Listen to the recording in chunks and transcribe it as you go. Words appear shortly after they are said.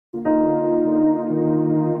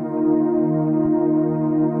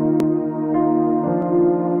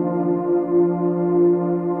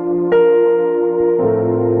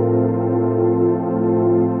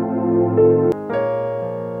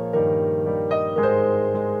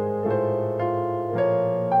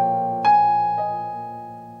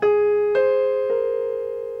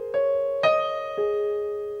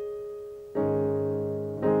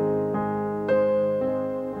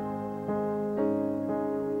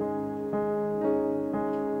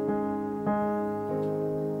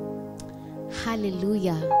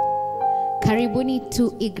Hallelujah. Karibuni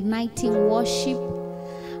to Igniting Worship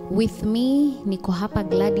with me. Niko hapa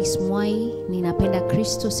Gladys Mwai. Ninapenda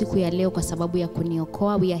Kristo siku ya leo kwa sababu ya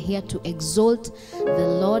kuniokoa. We are here to exalt the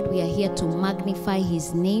Lord. We are here to magnify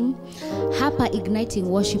his name. Hapa Igniting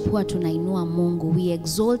Worship huwa tunainua Mungu. We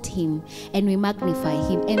exalt him and we magnify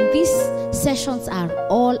him. And these sessions are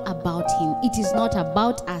all about him. It is not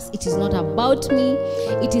about us. It is not about me.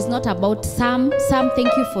 It is not about Sam. Sam,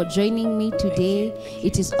 thank you for joining me today.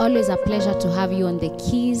 It is always a pleasure to have you on the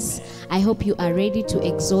keys. I hope you are ready to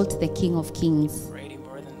exalt the King of Kings. Ready,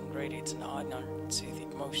 more than ready. It's an honor to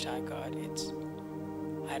the Most High God.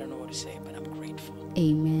 I don't know what to say, but I'm grateful.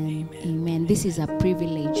 Amen. Amen. This is a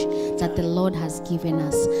privilege that the Lord has given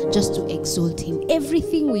us just to exalt him.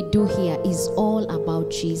 Everything we do here is all about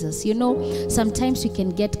Jesus. You know, sometimes we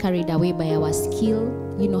can get carried away by our skill,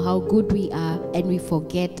 you know, how good we are, and we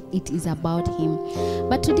forget it is about him.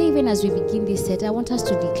 But today, even as we begin this set, I want us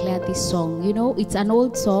to declare this song. You know, it's an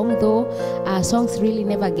old song, though songs really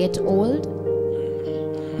never get old.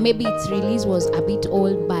 Maybe its release was a bit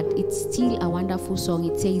old, but it's still a wonderful song.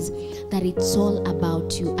 It says that it's all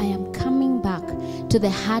about you. I am coming back to the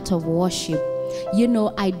heart of worship. You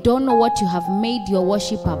know, I don't know what you have made your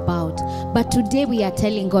worship about, but today we are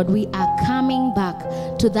telling God we are coming back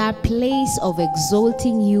to that place of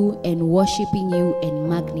exalting you and worshiping you and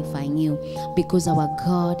magnifying you, because our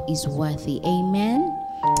God is worthy. Amen.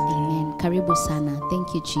 Amen. Karibu sana.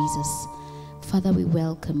 Thank you, Jesus. Father, we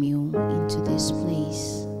welcome you into this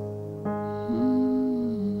place.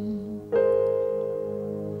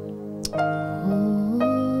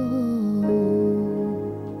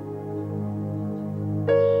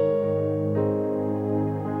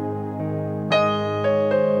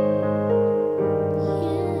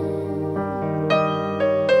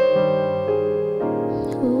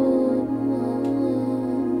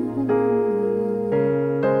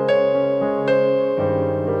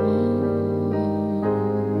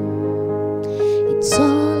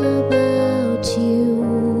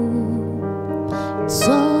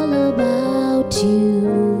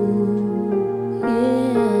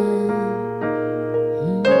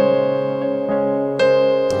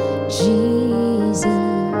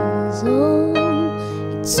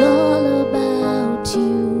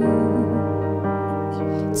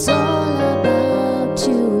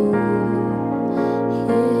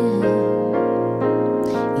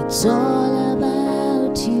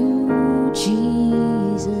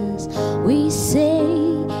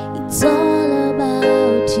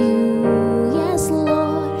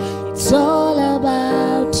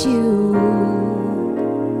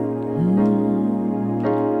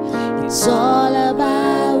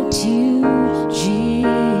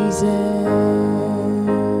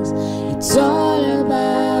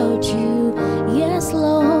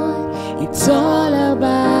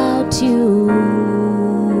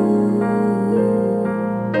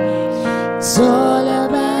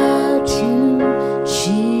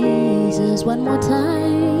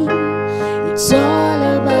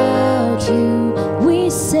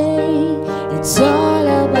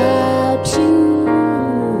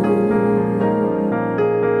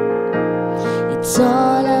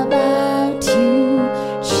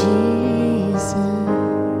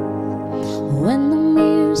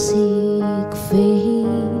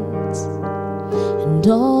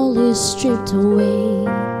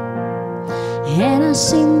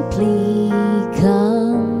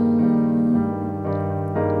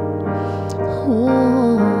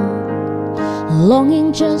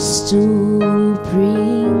 Longing just to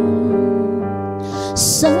bring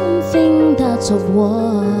something that's of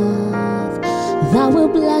worth that will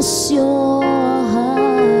bless your heart.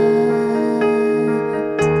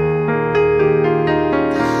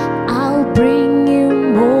 I'll bring you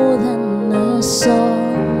more than a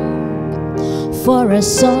song, for a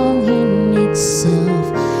song in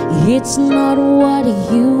itself, it's not what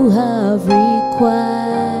you have required.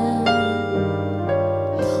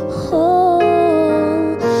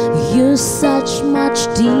 You search much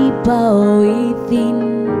deeper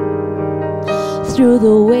within, through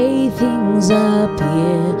the way things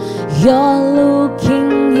appear. You're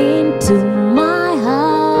looking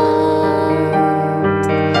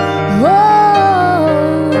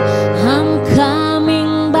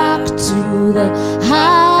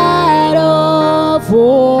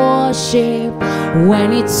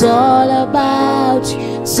all about you.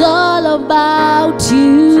 It's all about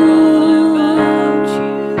you,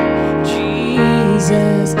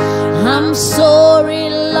 Jesus. I'm sorry,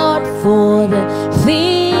 Lord, for the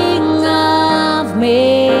thing I've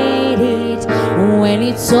made it. When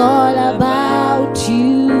it's all about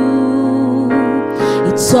you,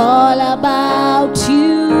 it's all about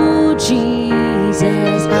you,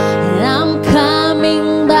 Jesus. And I'm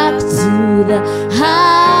coming back to the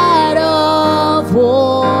heart of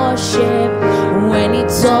worship. When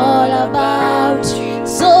it's all about you,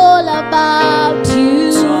 it's all about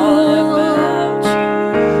you,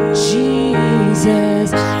 Jesus.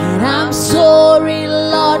 And I'm sorry,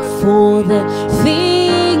 Lord, for the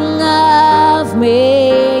thing I've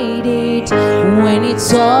made it. When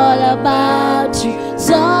it's all about you, it's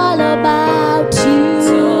all about you,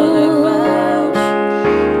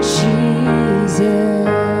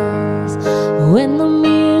 Jesus. When the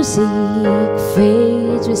music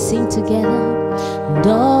fades, we sing together, and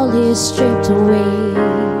all is stripped away,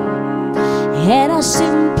 and I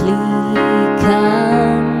simply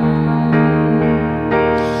come,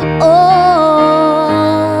 oh,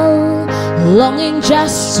 longing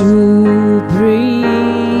just to bring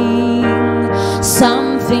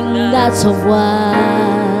something that's of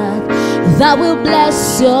worth that will bless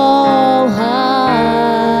your heart.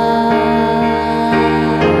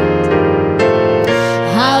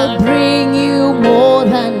 I'll bring you more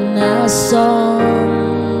than a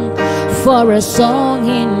song, for a song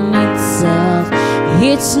in itself,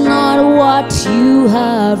 it's not what you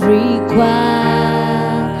have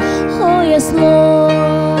required. Oh yes, Lord,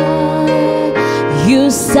 you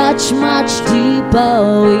search much deeper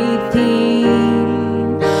within.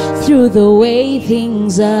 Through the way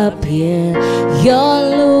things appear, you're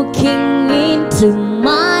looking into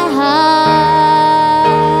my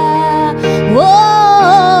heart.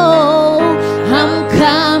 Oh, I'm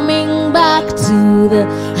coming back to the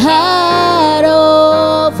heart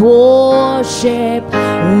of worship.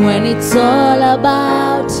 When it's all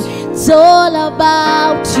about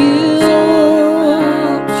you,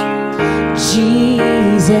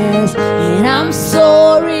 Jesus. And I'm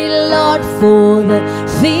sorry, Lord, for the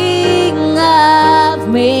thing I've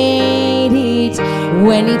made it.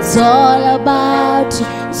 When it's all about you,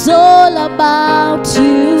 it's all about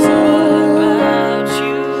you.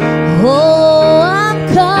 Oh, I'm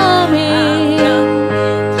coming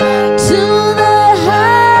to the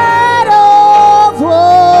heart of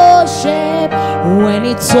worship. When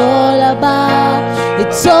it's all about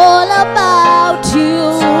you,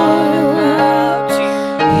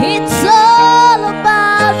 it's all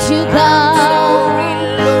about you, God.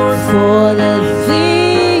 For the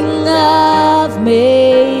thing I've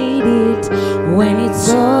made it. When it's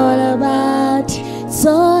all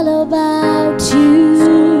about you,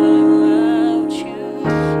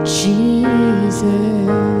 Jesus,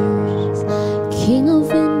 King of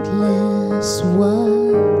endless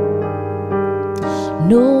world.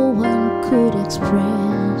 No one could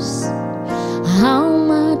express how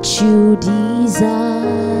much you deserve.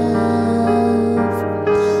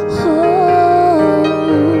 Oh,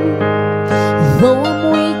 though I'm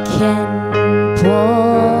weak and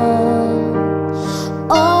poor,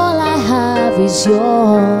 all I have is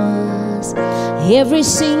yours. Every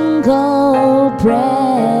single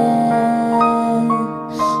breath.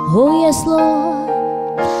 Oh yes,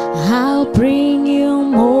 Lord, I'll bring you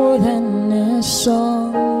more than a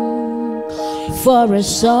song, for a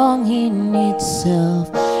song in itself,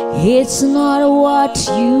 it's not what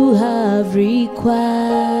you have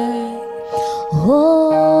required.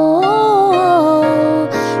 Oh,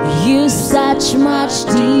 you search much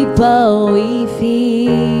deeper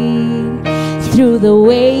within. Through the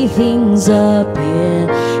way things appear,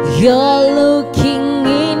 you're looking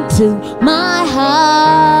into my heart.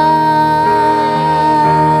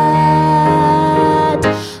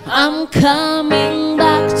 I'm coming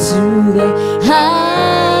back to the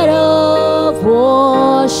heart of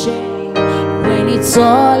worship. When it's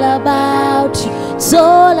all about you, it's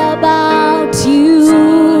all about you,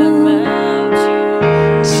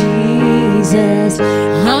 Jesus.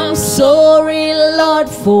 I'm sorry, Lord,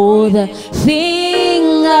 for the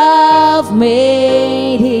thing I've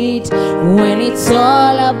made it. When it's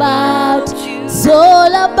all about you, it's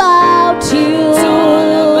all about you.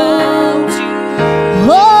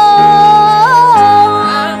 Oh,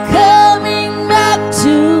 I'm coming back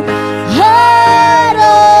to heart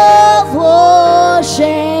of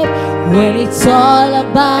worship. When it's all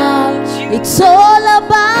about you, it's all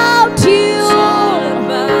about you,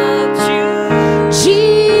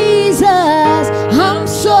 Jesus. I'm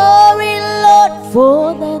sorry, Lord,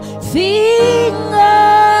 for the thing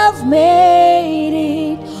I've made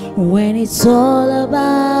it. When it's all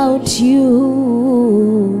about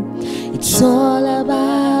you, it's all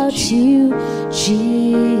about you,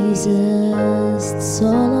 Jesus. It's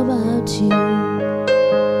all about you.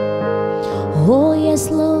 Oh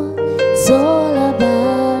yes, Lord, it's all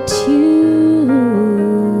about you.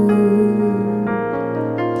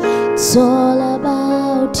 It's all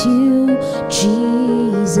about you,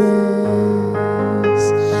 Jesus.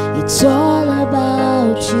 It's all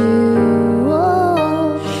about you.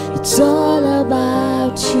 Oh, it's all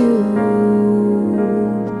about you.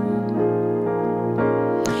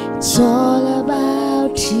 It's all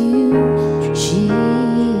about you,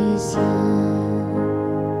 Jesus.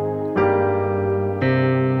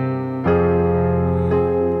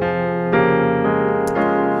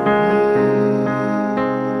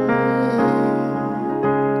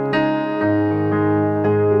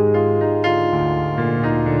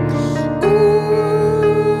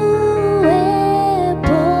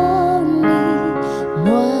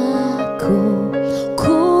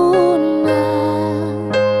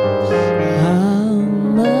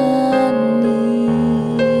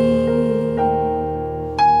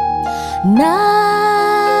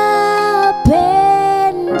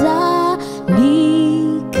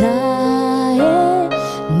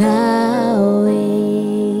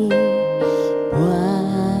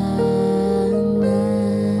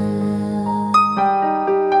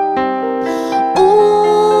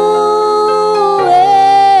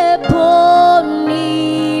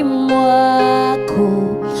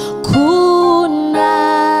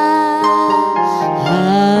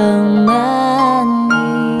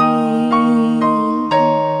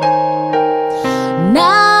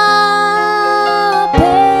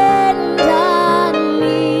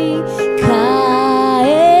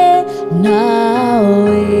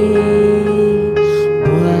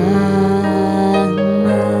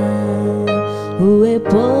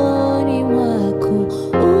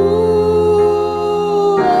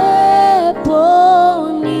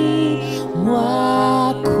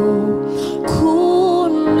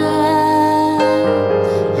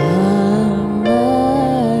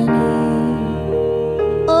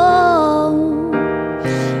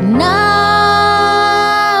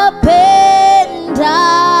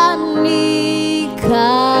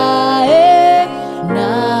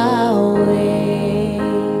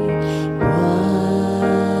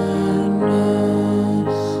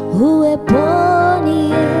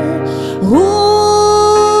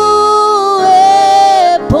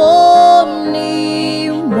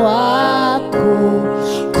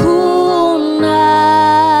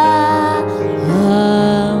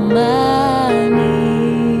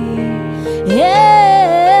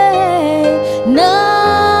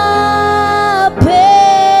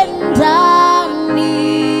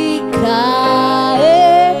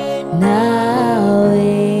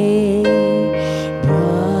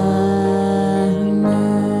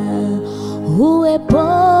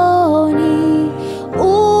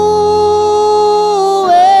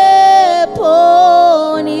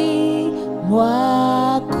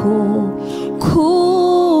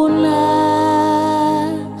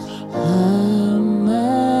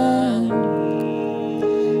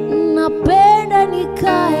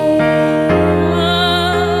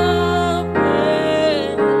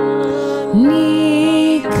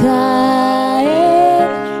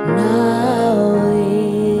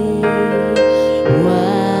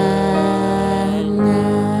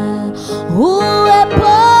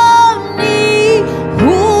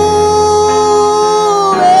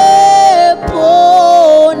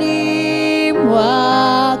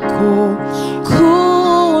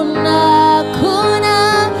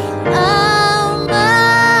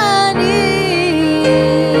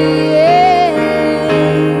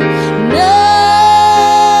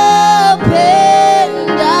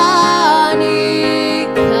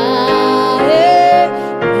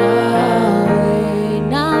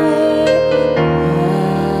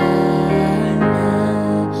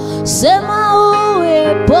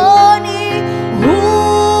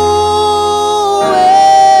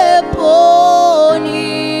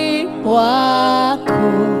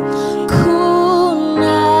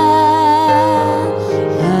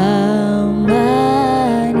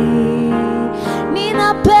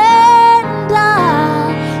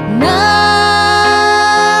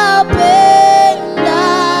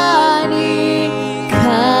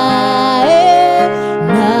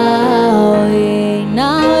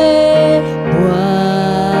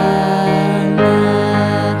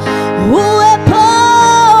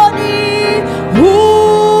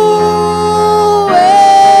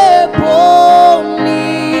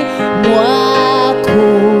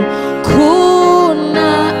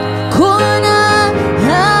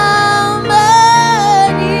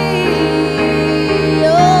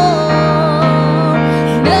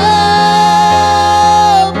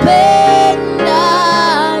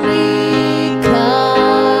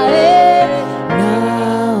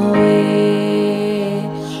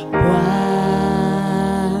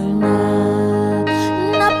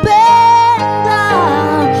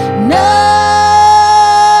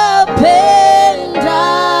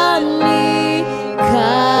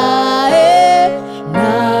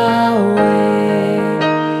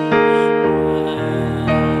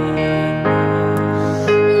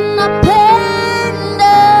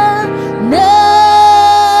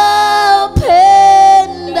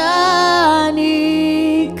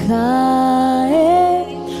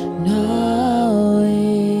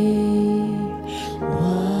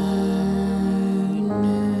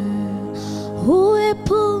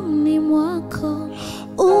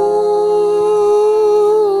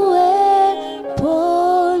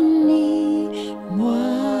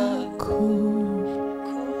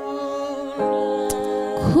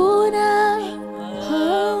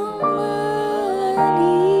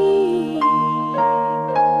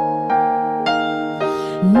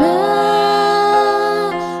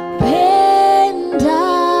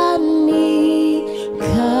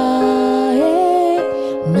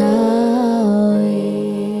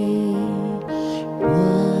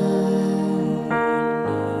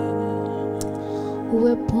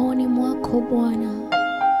 mwako Bwana.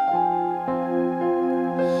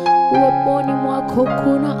 Uweponi mwako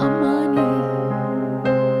kuna amani.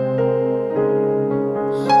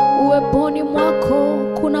 Uweponi mwako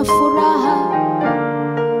kuna furaha.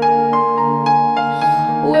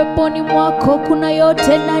 Uweponi mwako kuna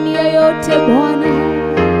yote ndani ya yote Bwana.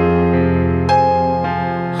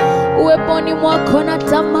 Uweponi mwako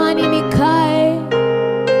natamani nikae.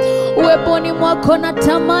 Uweponi mwako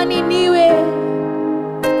natamani niwe.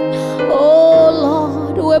 Oh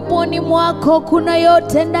Lord, uweponi mwako kuna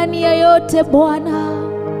yote ndani ya yote Bwana.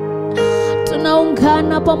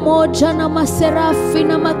 Tunaungana pamoja na maserafi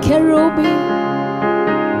na makerubi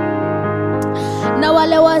na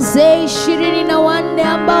wale wazee 24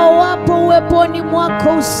 ambao wapo uweponi mwako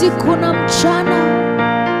usiku na mchana.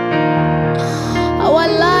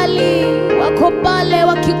 Hawalali, wako pale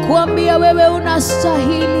wakikuambia wewe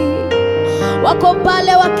unastahili. Wako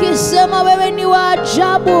pale wakisema wewe ni wa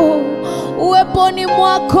ajabu. Uweponi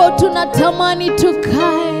mwako tunatamani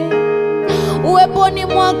tukae. Uweponi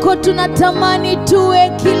mwako tunatamani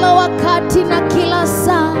tuwe kila wakati na kila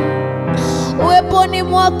saa. Uweponi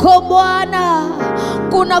mwako Bwana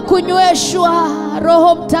kuna kunyweshwa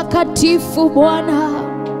Roho Mtakatifu Bwana.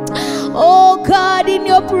 Oh God, in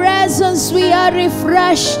your presence we are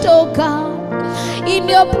refreshed, oh God. In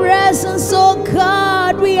your presence, oh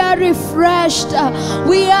God, we are refreshed.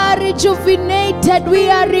 We are rejuvenated. We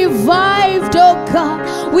are revived, oh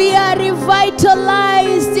God. We are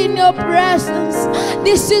revitalized in your presence.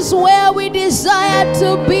 This is where we desire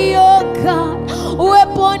to be, oh God.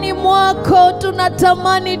 Uweponi mwako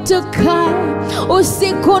tunatamani tukae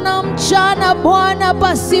usiku na mchana Bwana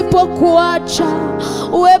pasipo kuacha.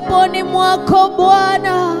 Uweponi mwako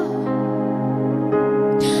Bwana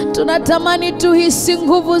tunatamani tuhisi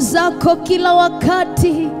nguvu zako kila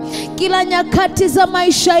wakati, kila nyakati za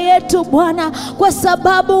maisha yetu Bwana, kwa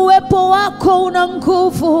sababu uwepo wako una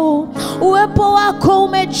nguvu. Uwepo wako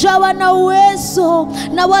umejawa na uwezo,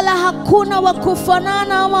 na wala hakuna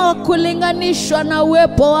wakufanana ama wakulinganishwa na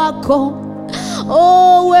uwepo wako.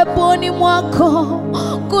 Oh, uweponi mwako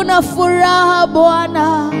kuna furaha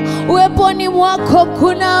Bwana. Uweponi mwako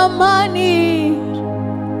kuna amani.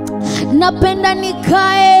 Napenda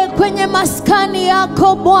nikae kwenye maskani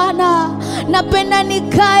yako Bwana. Napenda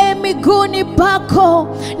nikae miguuni pako,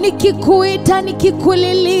 nikikuita,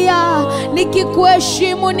 nikikulilia,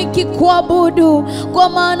 nikikuheshimu, nikikuabudu, kwa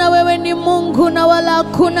maana wewe ni Mungu na wala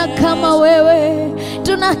hakuna kama wewe.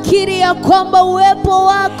 Tunakiri ya kwamba uwepo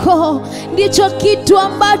wako ndicho kitu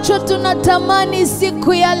ambacho tunatamani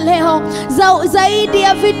siku ya leo. Zaidi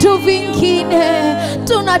ya vitu vingine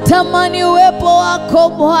tunatamani uwepo wako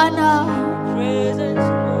Bwana.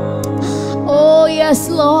 Oh yes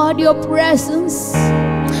Lord, your presence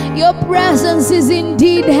is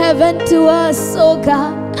indeed heaven to us, oh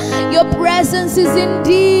God. Your presence is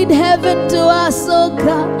indeed heaven to us, oh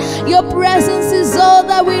God. Your presence is all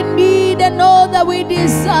that we need and all that we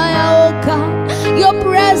desire, oh God. Your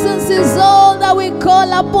presence is all that we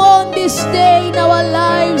call upon this day in our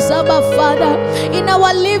lives, Abba Father. In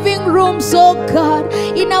our living rooms, oh God.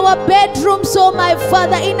 In our bedrooms, oh my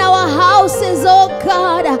Father. In our houses, oh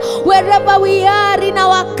God. Wherever we are, in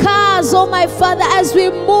our cars, oh my Father, as we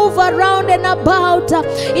move around and about,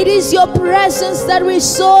 it is your presence that we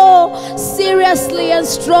so seriously and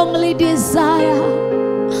strongly desire.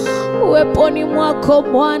 Uweponi mwako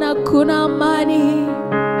Bwana kuna amani.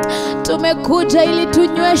 Tumekuja ili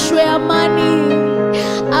tunyweshwe amani.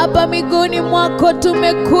 Hapa miguuni mwako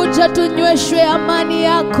tumekuja tunyweshwe amani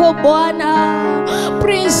yako Bwana.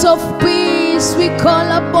 Prince of Peace, we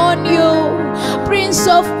call upon you. Prince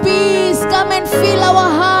of Peace, come and fill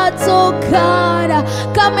our hearts, oh God.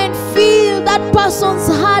 Come and fill that person's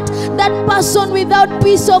heart, that person without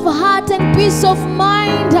peace of heart and peace of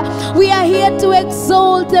mind. We are here to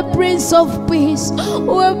exalt the Prince of Peace.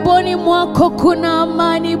 Uweponi mwako kuna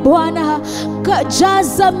amani Bwana.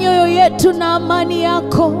 Jaza mioyo yetu na amani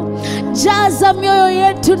yako. Jaza mioyo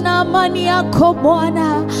yetu na amani yako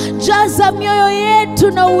Bwana. Jaza mioyo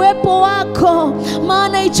yetu na uwepo wako,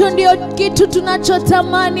 maana hicho ndio kitu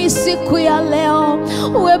tunachotamani siku ya leo.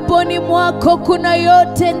 Uweponi mwako kuna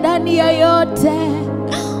yote ndani ya yote.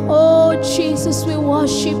 Oh Jesus, we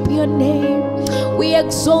worship your name. We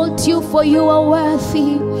exalt you for you are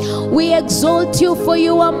worthy. We exalt you for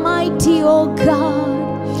you are mighty, oh God.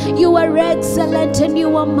 You are excellent and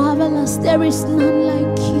you are marvelous. There is none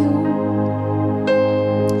like you.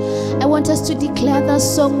 I want us to declare that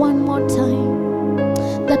song one more time.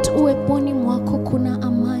 That uweponi mwako kuna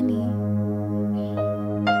amani.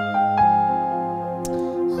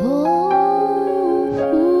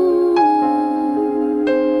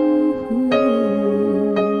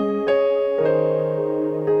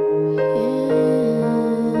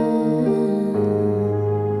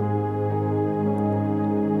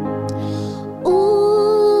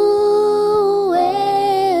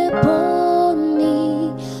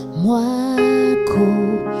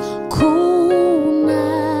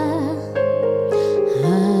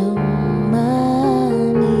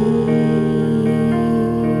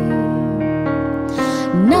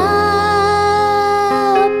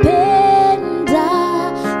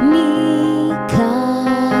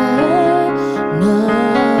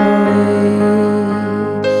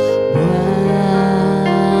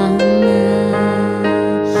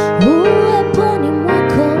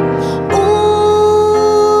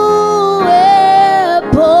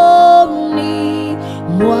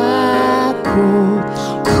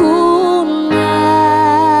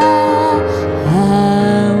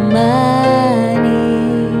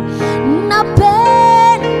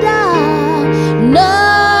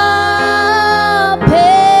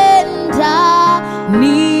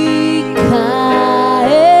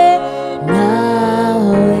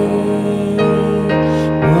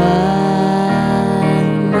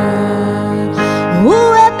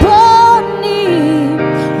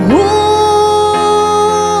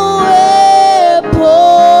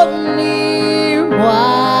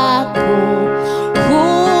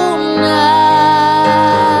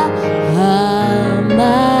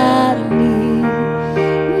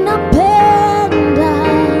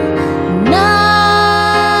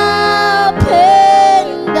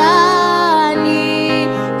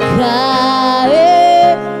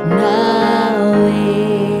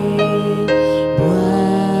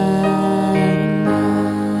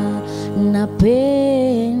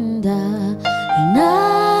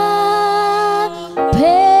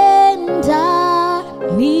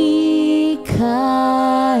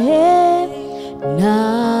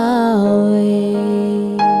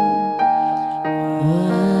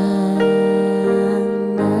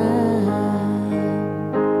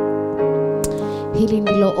 Hili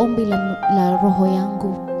ndilo ombi la roho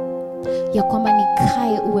yangu, ya kwamba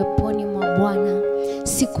nikae uweponi mwa Bwana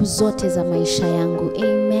siku zote za maisha yangu.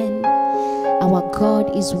 Amen. Our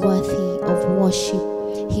God is worthy of worship.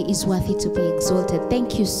 He is worthy to be exalted.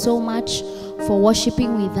 Thank you so much for worshiping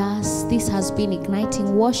with us. This has been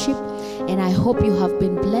Igniting Worship, and I hope you have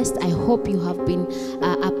been blessed. I hope you have been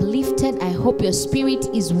uplifted. I hope your spirit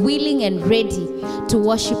is willing and ready to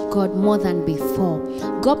worship God more than before.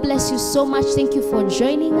 God bless you so much. Thank you for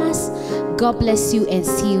joining us. God bless you, and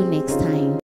see you next time.